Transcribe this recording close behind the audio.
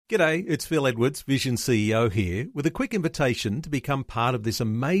G'day, it's Phil Edwards, Vision CEO here, with a quick invitation to become part of this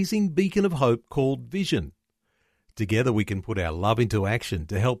amazing beacon of hope called Vision. Together we can put our love into action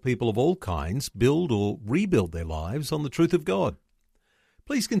to help people of all kinds build or rebuild their lives on the truth of God.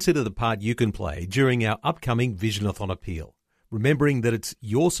 Please consider the part you can play during our upcoming Visionathon appeal, remembering that it's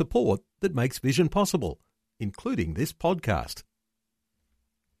your support that makes Vision possible, including this podcast.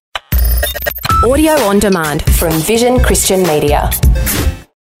 Audio on demand from Vision Christian Media.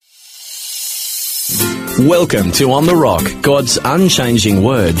 Welcome to On the Rock, God's unchanging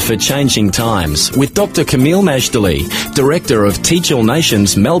word for changing times, with Dr. Camille Majdali, Director of Teach All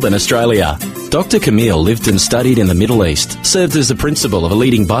Nations, Melbourne, Australia. Dr. Camille lived and studied in the Middle East, served as the principal of a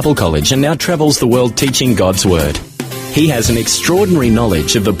leading Bible college, and now travels the world teaching God's word. He has an extraordinary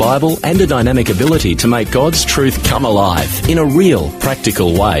knowledge of the Bible and a dynamic ability to make God's truth come alive in a real,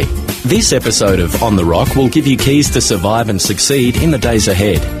 practical way. This episode of On the Rock will give you keys to survive and succeed in the days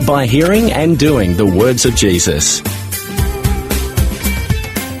ahead by hearing and doing the words of Jesus.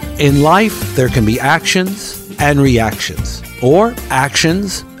 In life, there can be actions and reactions, or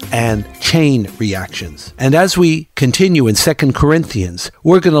actions and chain reactions. And as we continue in 2 Corinthians,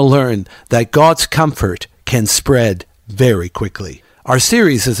 we're going to learn that God's comfort can spread very quickly. Our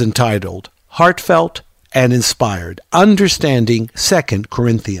series is entitled Heartfelt and Inspired, Understanding 2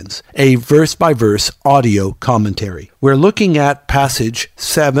 Corinthians, a verse-by-verse audio commentary. We're looking at passage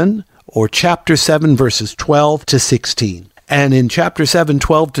 7, or chapter 7, verses 12 to 16. And in chapter 7,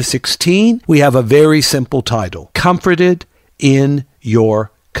 12 to 16, we have a very simple title, Comforted in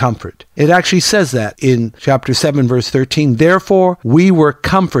Your Comfort. It actually says that in chapter 7, verse 13, Therefore we were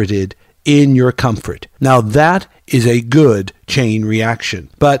comforted in your comfort. Now that is a good chain reaction.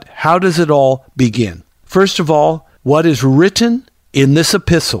 But how does it all begin? First of all, what is written in this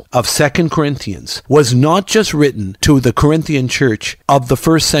epistle of 2 Corinthians was not just written to the Corinthian church of the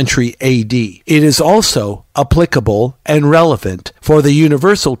 1st century AD. It is also applicable and relevant for the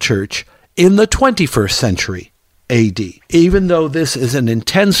universal church in the 21st century AD. Even though this is an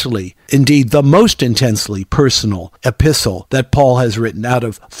intensely, indeed the most intensely personal epistle that Paul has written out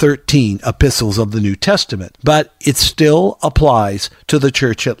of 13 epistles of the New Testament, but it still applies to the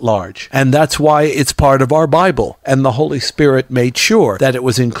church at large. And that's why it's part of our Bible, and the Holy Spirit made sure that it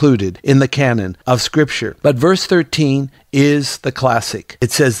was included in the canon of Scripture. But verse 13 is the classic.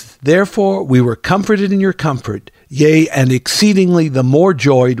 It says, Therefore we were comforted in your comfort, yea, and exceedingly the more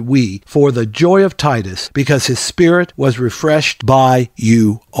joyed we for the joy of Titus, because his spirit was refreshed by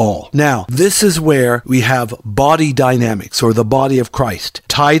you all. Now, this is where we have body dynamics, or the body of Christ.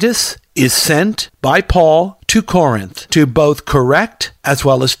 Titus is sent by Paul to Corinth to both correct as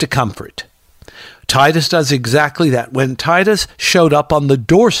well as to comfort. Titus does exactly that. When Titus showed up on the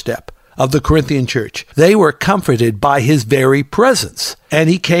doorstep of the Corinthian church, they were comforted by his very presence. And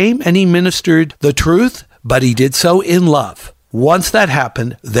he came and he ministered the truth, but he did so in love. Once that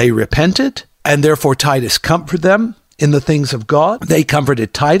happened, they repented, and therefore Titus comforted them in the things of God. They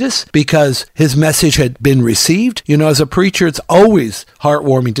comforted Titus because his message had been received. You know, as a preacher, it's always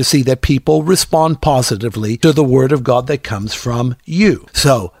heartwarming to see that people respond positively to the word of God that comes from you.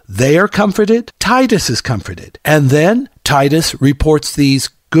 So they are comforted, Titus is comforted. And then Titus reports these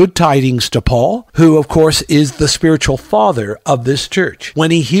good tidings to Paul, who of course is the spiritual father of this church.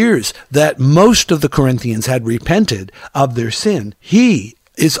 When he hears that most of the Corinthians had repented of their sin, he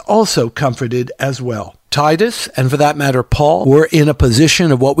is also comforted as well. Titus, and for that matter Paul, were in a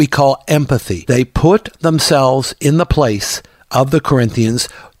position of what we call empathy. They put themselves in the place of the Corinthians.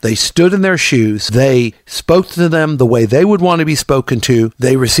 They stood in their shoes. They spoke to them the way they would want to be spoken to.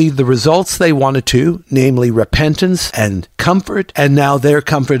 They received the results they wanted to, namely repentance and comfort, and now they're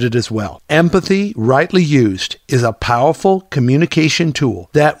comforted as well. Empathy, rightly used, is a powerful communication tool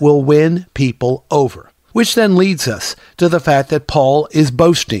that will win people over. Which then leads us to the fact that Paul is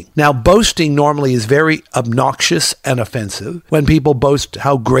boasting. Now, boasting normally is very obnoxious and offensive when people boast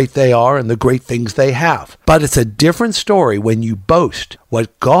how great they are and the great things they have. But it's a different story when you boast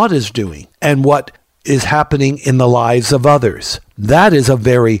what God is doing and what is happening in the lives of others. That is a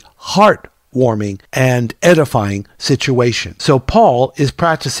very heartwarming and edifying situation. So Paul is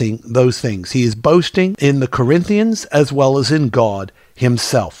practicing those things. He is boasting in the Corinthians as well as in God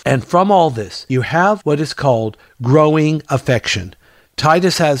himself. And from all this, you have what is called growing affection.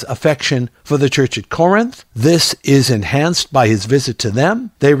 Titus has affection for the church at Corinth. This is enhanced by his visit to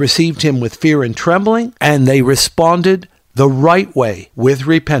them. They received him with fear and trembling, and they responded the right way with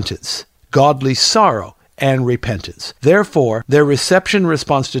repentance, godly sorrow, and repentance. Therefore, their reception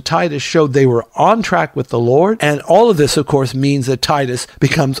response to Titus showed they were on track with the Lord, and all of this, of course, means that Titus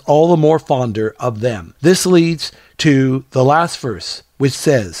becomes all the more fonder of them. This leads to the last verse, which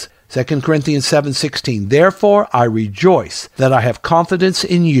says, 2 Corinthians 7:16, "Therefore I rejoice that I have confidence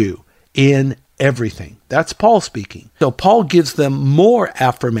in you in everything." That's Paul speaking. So Paul gives them more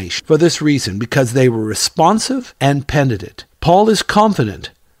affirmation for this reason, because they were responsive and penitent. Paul is confident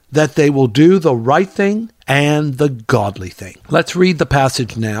that they will do the right thing and the godly thing. Let's read the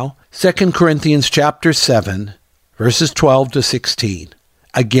passage now. 2 Corinthians chapter 7, verses 12 to 16.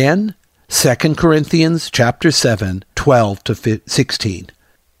 Again, 2 Corinthians chapter 7, 12 to 16.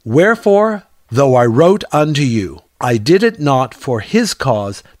 "Wherefore, though I wrote unto you, I did it not for his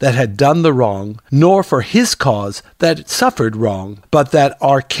cause that had done the wrong, nor for his cause that suffered wrong, but that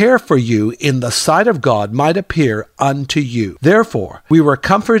our care for you in the sight of God might appear unto you. Therefore we were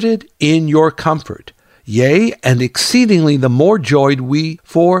comforted in your comfort, yea, and exceedingly the more joyed we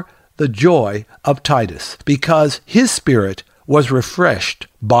for the joy of Titus, because his spirit was refreshed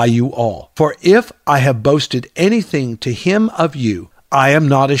by you all. For if I have boasted anything to him of you, I am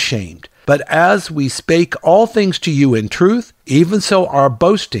not ashamed. But as we spake all things to you in truth, even so our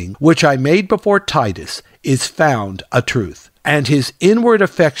boasting, which I made before Titus, is found a truth. And his inward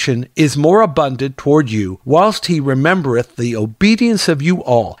affection is more abundant toward you, whilst he remembereth the obedience of you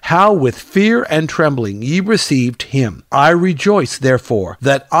all, how with fear and trembling ye received him. I rejoice, therefore,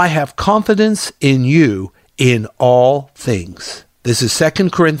 that I have confidence in you in all things." This is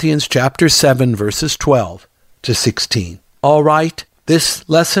 2 Corinthians chapter 7, verses 12 to 16. All right. This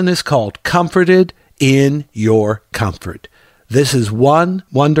lesson is called Comforted in Your Comfort. This is one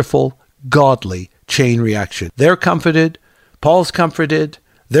wonderful, godly chain reaction. They're comforted, Paul's comforted,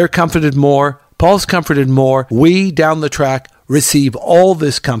 they're comforted more, Paul's comforted more. We, down the track, receive all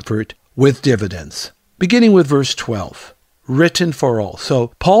this comfort with dividends. Beginning with verse 12, written for all.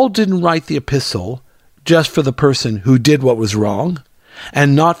 So Paul didn't write the epistle just for the person who did what was wrong,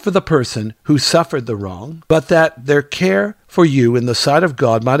 and not for the person who suffered the wrong, but that their care for you in the sight of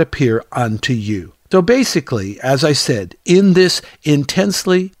God might appear unto you. So basically, as I said, in this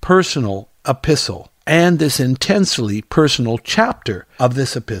intensely personal epistle and this intensely personal chapter of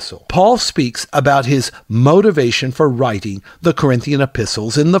this epistle, Paul speaks about his motivation for writing the Corinthian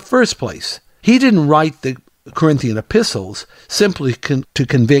epistles in the first place. He didn't write the Corinthian epistles simply to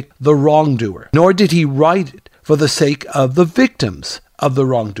convict the wrongdoer, nor did he write it for the sake of the victims of the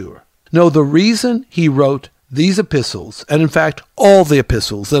wrongdoer. No, the reason he wrote these epistles, and in fact all the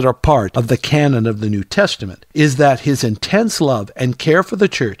epistles that are part of the canon of the New Testament, is that his intense love and care for the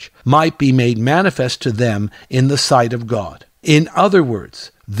church might be made manifest to them in the sight of God. In other words,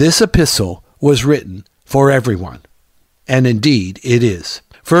 this epistle was written for everyone, and indeed it is.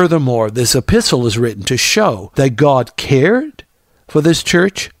 Furthermore, this epistle is written to show that God cared for this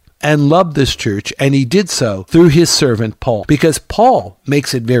church and loved this church, and he did so through his servant Paul, because Paul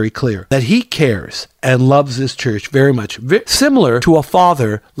makes it very clear that he cares and loves this church very much, similar to a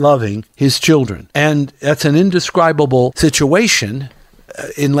father loving his children. And that's an indescribable situation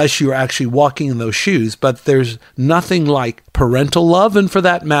unless you're actually walking in those shoes, but there's nothing like parental love, and for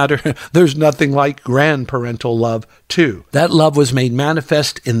that matter, there's nothing like grandparental love too. That love was made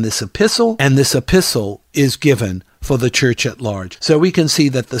manifest in this epistle, and this epistle is given for the church at large. So we can see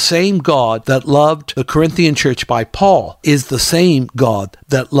that the same God that loved the Corinthian church by Paul is the same God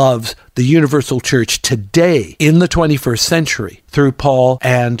that loves the universal church today in the 21st century through Paul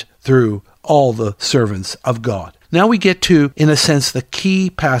and through all the servants of God. Now we get to, in a sense, the key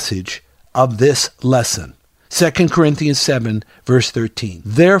passage of this lesson. 2 Corinthians 7, verse 13.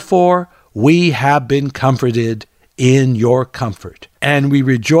 "Therefore we have been comforted in your comfort, and we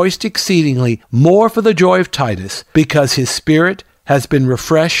rejoiced exceedingly more for the joy of Titus, because his spirit has been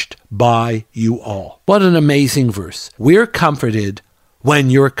refreshed by you all." What an amazing verse. We're comforted when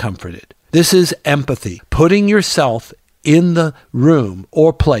you're comforted. This is empathy, putting yourself in the room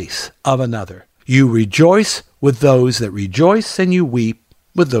or place of another. You rejoice with those that rejoice, and you weep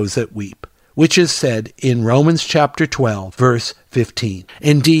with those that weep, which is said in Romans chapter 12, verse 15.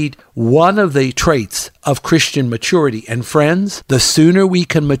 Indeed, one of the traits of Christian maturity, and friends, the sooner we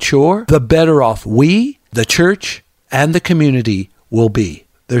can mature, the better off we, the church, and the community will be.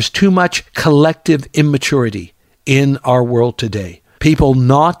 There's too much collective immaturity in our world today. People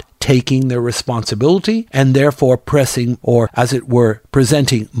not taking their responsibility and therefore pressing, or as it were,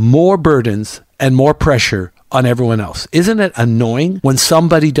 presenting more burdens and more pressure on everyone else. Isn't it annoying when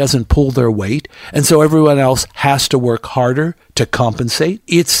somebody doesn't pull their weight and so everyone else has to work harder to compensate?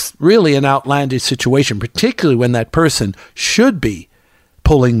 It's really an outlandish situation, particularly when that person should be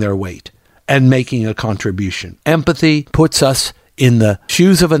pulling their weight and making a contribution. Empathy puts us in the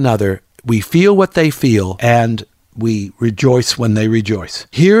shoes of another. We feel what they feel, and we rejoice when they rejoice.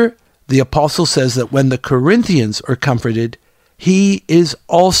 Here, the apostle says that when the Corinthians are comforted, he is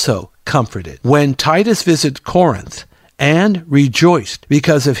also comforted. When Titus visited Corinth and rejoiced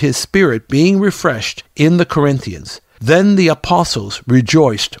because of his spirit being refreshed in the Corinthians, then the apostles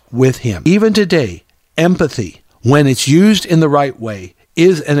rejoiced with him. Even today, empathy, when it's used in the right way,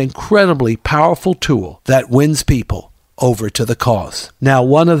 is an incredibly powerful tool that wins people over to the cause. Now,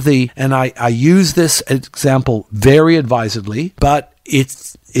 and I use this example very advisedly, but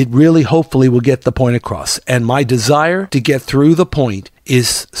it really hopefully will get the point across. And my desire to get through the point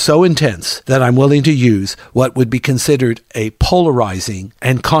is so intense that I'm willing to use what would be considered a polarizing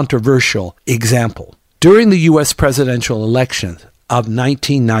and controversial example. During the U.S. presidential election of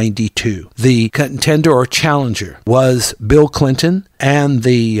 1992, the contender or challenger was Bill Clinton, and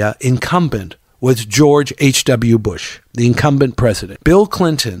the incumbent was George H.W. Bush, the incumbent president. Bill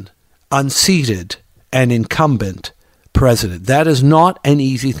Clinton unseated an incumbent president. That is not an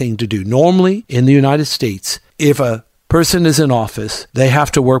easy thing to do. Normally, in the United States, if a person is in office, they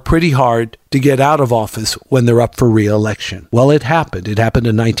have to work pretty hard to get out of office when they're up for re-election. Well, it happened. It happened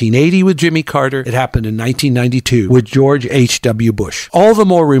in 1980 with Jimmy Carter. It happened in 1992 with George H.W. Bush. All the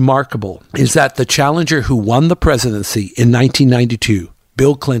more remarkable is that the challenger who won the presidency in 1992,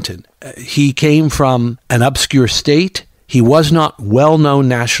 Bill Clinton, he came from an obscure state. He was not well known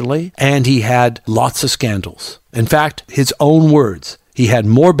nationally, and he had lots of scandals. In fact, his own words, he had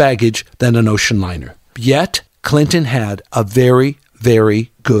more baggage than an ocean liner. Yet, Clinton had a very,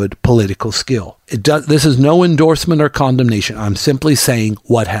 very good political skill. This is no endorsement or condemnation. I'm simply saying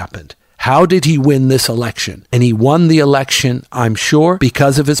what happened. How did he win this election? And he won the election, I'm sure,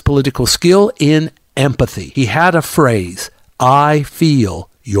 because of his political skill in empathy. He had a phrase, "I feel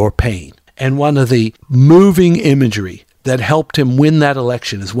your pain." And one of the moving imagery that helped him win that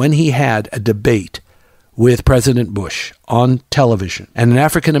election is when he had a debate with President Bush on television, and an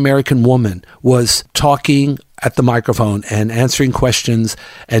African-American woman was talking at the microphone and answering questions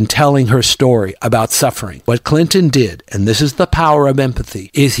and telling her story about suffering. What Clinton did, and this is the power of empathy,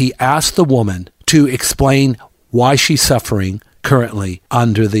 is he asked the woman to explain why she's suffering currently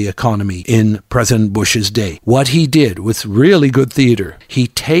under the economy in President Bush's day. What he did was really good theater. He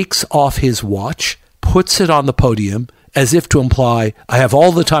takes off his watch, puts it on the podium, as if to imply, I have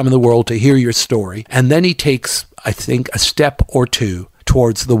all the time in the world to hear your story. And then he takes, I think, a step or two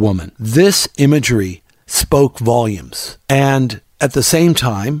towards the woman. This imagery spoke volumes. And at the same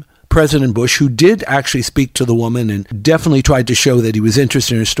time, President Bush, who did actually speak to the woman and definitely tried to show that he was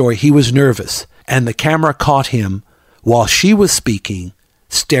interested in her story, he was nervous. And the camera caught him while she was speaking,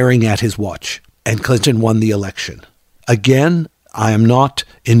 staring at his watch. And Clinton won the election. Again, I am not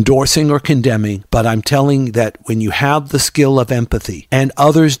endorsing or condemning, but I'm telling that when you have the skill of empathy, and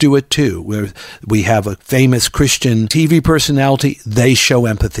others do it too, where we have a famous Christian TV personality, they show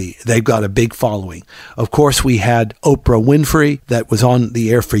empathy. They've got a big following. Of course, we had Oprah Winfrey that was on the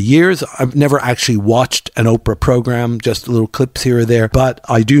air for years. I've never actually watched an Oprah program, just little clips here or there, but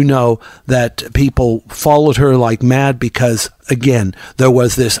I do know that people followed her like mad because, again, there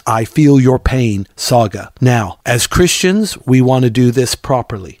was this "I feel your pain" saga. Now, as Christians, we want to do this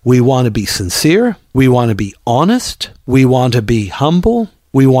properly. We want to be sincere. We want to be honest. We want to be humble.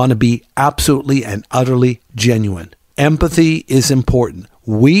 We want to be absolutely and utterly genuine. Empathy is important.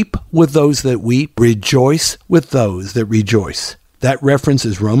 Weep with those that weep. Rejoice with those that rejoice. That reference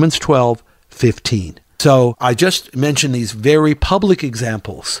is Romans 12:15. So I just mentioned these very public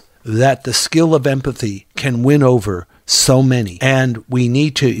examples that the skill of empathy can win over so many, and we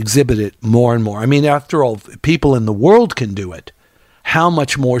need to exhibit it more and more. I mean, after all, people in the world can do it. How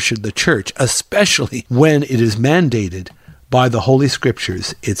much more should the church, especially when it is mandated by the Holy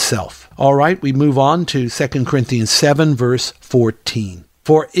Scriptures itself? All right, we move on to 2 Corinthians 7, verse 14.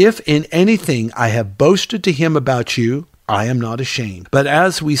 For if in anything I have boasted to him about you, I am not ashamed. But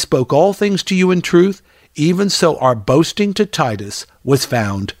as we spoke all things to you in truth, even so our boasting to Titus was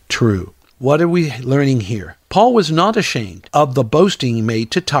found true. What are we learning here? Paul was not ashamed of the boasting he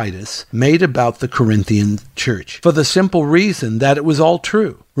made to Titus, made about the Corinthian church, for the simple reason that it was all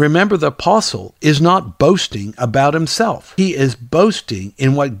true. Remember, the apostle is not boasting about himself. He is boasting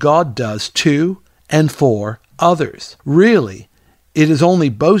in what God does to and for others. Really, it is only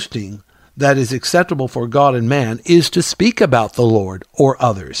boasting that is acceptable for God and man is to speak about the Lord or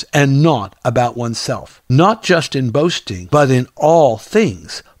others, and not about oneself. Not just in boasting, but in all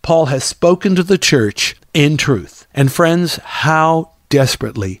things. Paul has spoken to the church in truth. And friends, how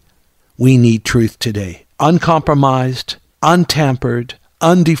desperately we need truth today. Uncompromised, untampered,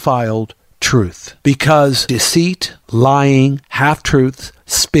 undefiled truth, because deceit, lying, half-truths,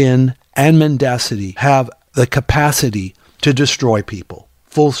 spin, and mendacity have the capacity to destroy people.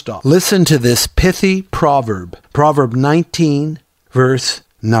 Full stop. Listen to this pithy proverb. Proverb 19, verse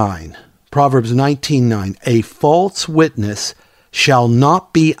 9. Proverbs 19:9. A false witness shall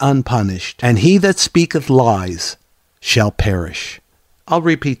not be unpunished, and he that speaketh lies shall perish. I'll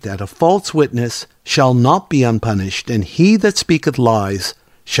repeat that. A false witness shall not be unpunished, and he that speaketh lies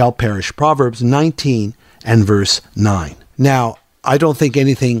shall perish. Proverbs 19 and verse 9. Now, I don't think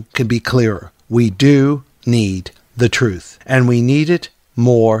anything can be clearer. We do need the truth, and we need it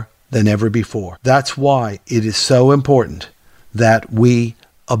more than ever before. That's why it is so important that we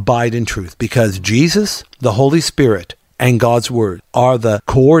abide in truth, because Jesus, the Holy Spirit, and God's Word are the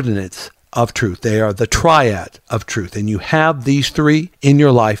coordinates of truth. They are the triad of truth. And you have these three in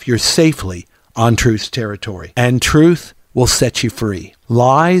your life, you're safely on truth's territory. And truth will set you free.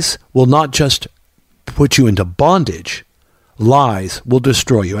 Lies will not just put you into bondage. Lies will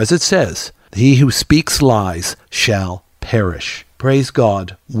destroy you. As it says, he who speaks lies shall perish. Praise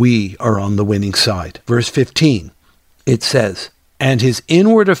God, we are on the winning side. Verse 15, it says, and his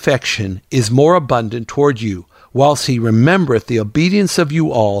inward affection is more abundant toward you, whilst he remembereth the obedience of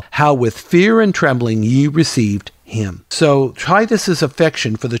you all, how with fear and trembling ye received him. So Titus's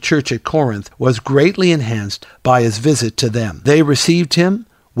affection for the church at Corinth was greatly enhanced by his visit to them. They received him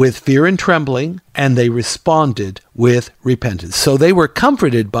with fear and trembling, and they responded with repentance. So they were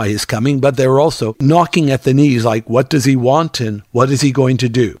comforted by his coming, but they were also knocking at the knees like, what does he want and what is he going to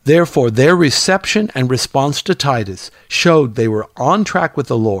do? Therefore, their reception and response to Titus showed they were on track with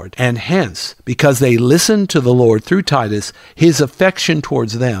the Lord, and hence, because they listened to the Lord through Titus, his affection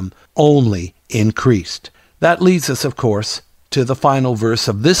towards them only increased. That leads us, of course, to the final verse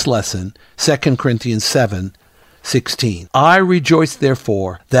of this lesson, 2 Corinthians 7:16. I rejoice,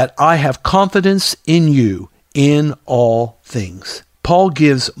 therefore, that I have confidence in you in all things. Paul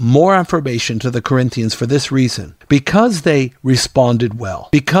gives more affirmation to the Corinthians for this reason. Because they responded well,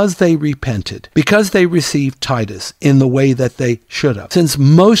 because they repented, because they received Titus in the way that they should have. Since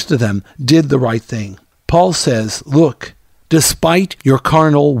most of them did the right thing, Paul says, look, despite your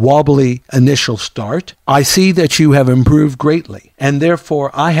carnal, wobbly initial start, I see that you have improved greatly, and therefore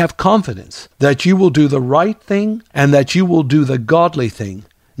I have confidence that you will do the right thing and that you will do the godly thing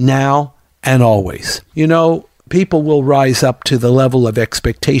now and always. You know, people will rise up to the level of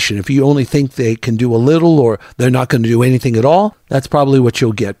expectation. If you only think they can do a little or they're not going to do anything at all, that's probably what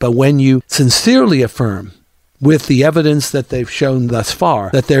you'll get. But when you sincerely affirm, with the evidence that they've shown thus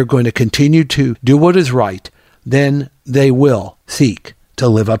far, that they're going to continue to do what is right, then they will seek to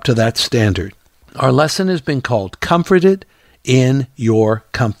live up to that standard. Our lesson has been called Comforted in Your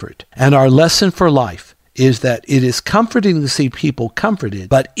Comfort. And our lesson for life is that it is comforting to see people comforted,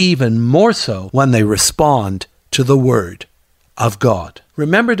 but even more so when they respond to the Word of God.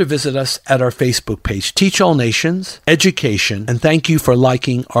 Remember to visit us at our Facebook page, Teach All Nations Education, and thank you for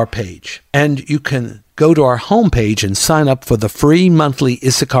liking our page. And you can go to our homepage and sign up for the free monthly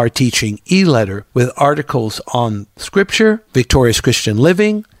Issachar Teaching e-letter with articles on Scripture, victorious Christian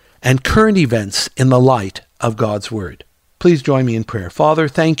living, and current events in the light of God's Word. Please join me in prayer. Father,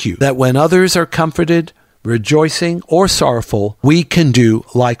 thank you that when others are comforted, rejoicing, or sorrowful, we can do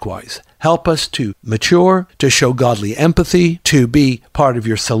likewise. Help us to mature, to show godly empathy, to be part of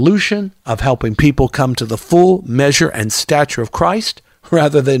your solution of helping people come to the full measure and stature of Christ,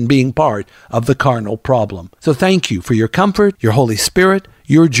 rather than being part of the carnal problem. So thank you for your comfort, your Holy Spirit,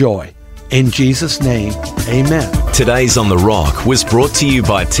 your joy. In Jesus' name, amen. Today's On The Rock was brought to you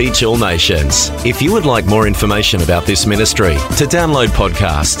by Teach All Nations. If you would like more information about this ministry, to download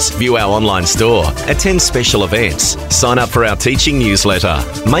podcasts, view our online store, attend special events, sign up for our teaching newsletter,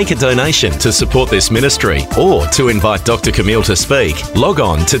 make a donation to support this ministry, or to invite Dr. Camille to speak, log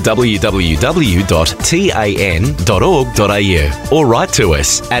on to www.tan.org.au or write to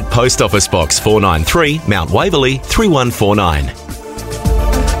us at Post Office Box 493, Mount Waverley 3149.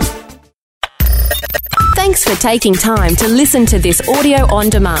 Thanks for taking time to listen to this audio on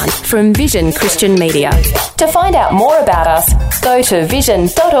demand from Vision Christian Media. To find out more about us, go to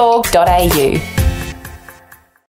vision.org.au.